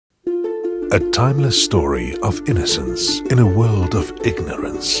A timeless story of innocence in a world of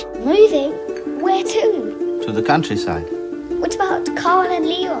ignorance. Moving? Where to? To the countryside. What about Carl and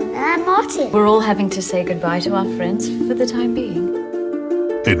Leon and Martin? We're all having to say goodbye to our friends for the time being.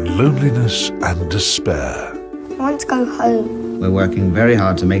 In loneliness and despair. I want to go home. We're working very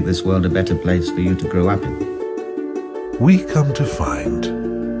hard to make this world a better place for you to grow up in. We come to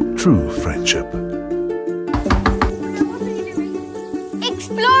find true friendship.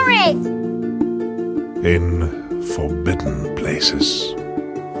 Exploring! In forbidden places.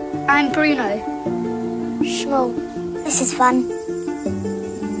 I'm Bruno. Schmoll. This is fun.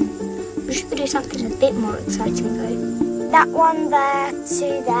 We should do something a bit more exciting though. That one there,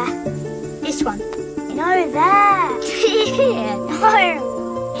 two there. This one. No, there. Here.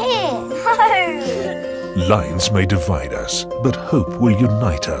 No. Here. No. Lines may divide us, but hope will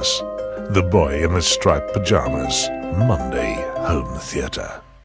unite us. The Boy in the Striped Pajamas, Monday, Home Theatre.